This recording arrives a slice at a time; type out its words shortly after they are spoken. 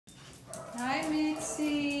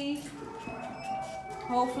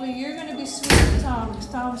Hopefully you're going to be sweet to Tom, because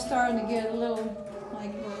Tom's starting to get a little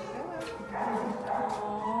like,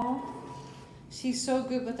 aww. She's so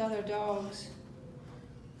good with other dogs.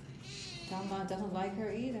 Tom doesn't like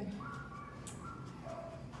her either.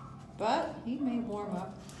 But he may warm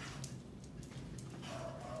up.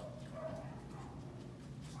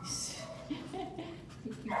 He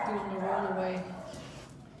keeps doing the roll away.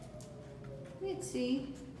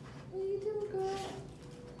 Mitzi, what are you doing, girl?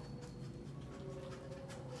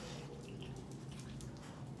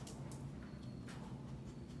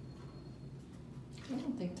 I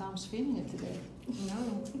don't think Tom's feeling it today.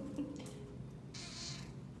 No.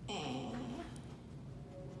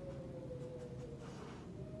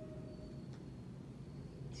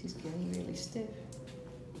 She's getting really stiff.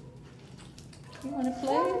 You want to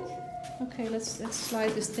play? Okay, let's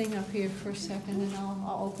slide this thing up here for a second, and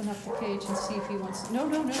I'll open up the cage and see if he wants to. No.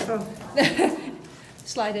 Oh.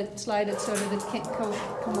 slide it so that it can't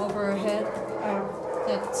come over her head.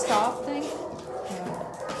 That stop thing. Yeah.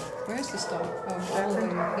 Where's the stop? Oh, all the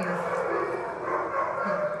way up here.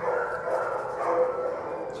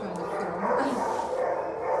 Trying to film.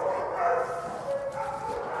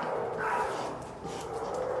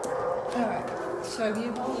 Alright, so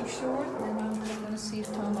you hold her short, and I'm going to see if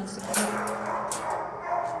Tom wants to come in.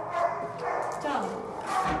 Tom,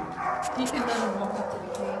 you can let him walk up to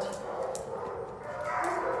the cage.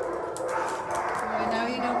 Alright, now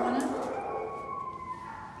you don't want to?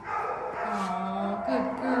 Oh, good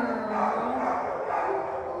girl.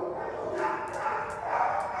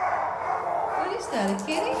 What is that, a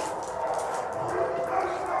kitty?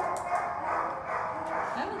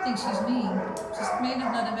 I don't think she's mean. She may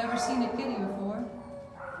not have ever seen a kitty before.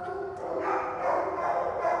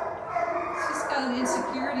 She's got an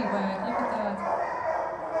insecurity bag. Look at that.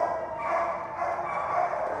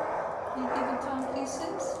 You giving Tom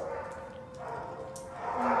kisses?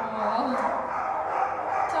 Oh.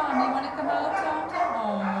 Tom, you want to come out, Tom?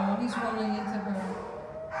 Oh, he's rolling into her.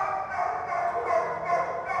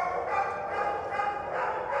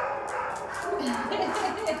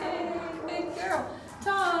 Good girl.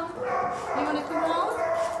 Tom, you want to come out?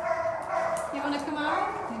 You want to come out?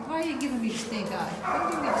 Why are you giving me the stink eye? Don't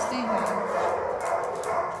give me the stink eye.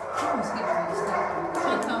 You always give me the stink eye. Come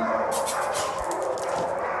on, Tom.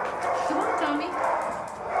 Come on, Tommy.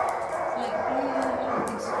 Like, I don't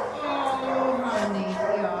think so. Oh, honey.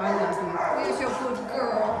 Yeah, I love you. Where's your good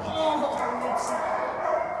girl? Oh, Mitzi.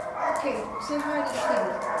 Okay, say hi to the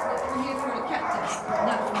kitty. We're here for the cat test,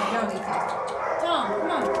 not for the doggy test. Tom,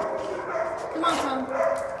 come on. Come on, Tom.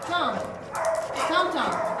 Tom.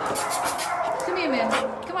 TomTom. Come here, man.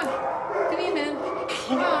 Come on. Come here, man.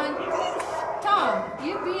 Come on. Tom,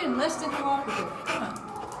 you're being less than cooperative. Come on.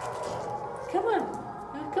 Come on.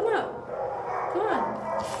 Now, come up. Come on.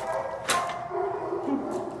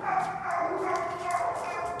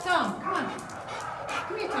 Tom, come on.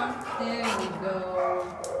 Come here, Tom. There we go.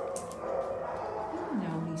 You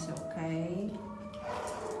know he's okay.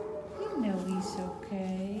 You know he's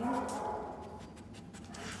okay.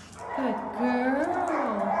 Good girl.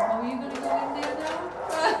 Oh, you gonna go in there now?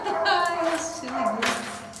 You're silly girl.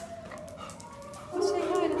 Oh, say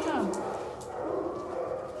hi to Tom.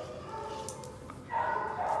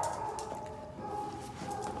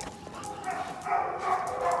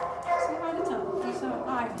 Say hi to Tom. He's so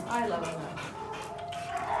I love him.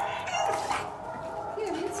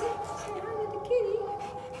 Here, Mitzi. Say hi to the kitty.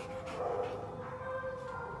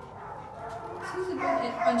 She's a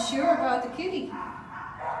bit unsure about the kitty.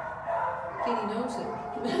 Kitty knows it.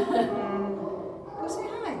 Go say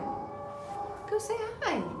hi. Go say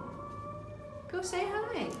hi. Go say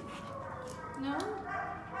hi. No?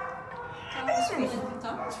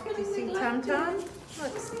 Tom's feeling neglected. TomTom?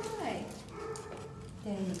 Look, say hi.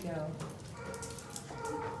 There you go.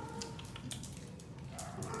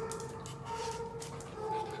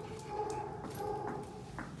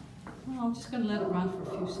 Well, I'm just going to let her run for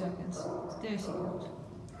a few seconds. There she goes.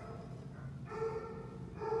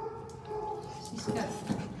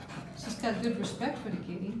 She's got good respect for the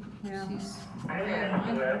kitty. Yeah. She's very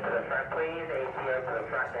mindful. To the front, please. ATO to the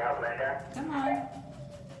front to help Linda. Come on.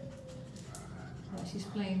 Yeah, she's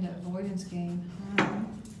playing the avoidance game.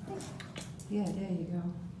 Yeah, there you go.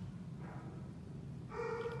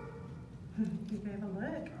 You gave a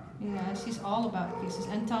look. Yeah, she's all about kisses.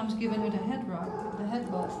 And Tom's giving her the head rub, the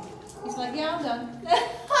headbutt. He's like, yeah, I'm done.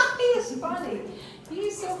 He's funny.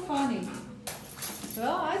 He's so funny.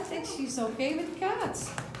 Well, I think she's okay with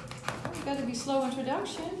cats. You got to be slow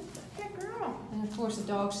introduction. Good girl. And of course, the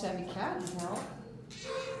dog savvy cat would help.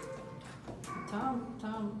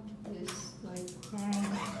 Tom is like, I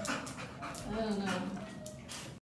don't know.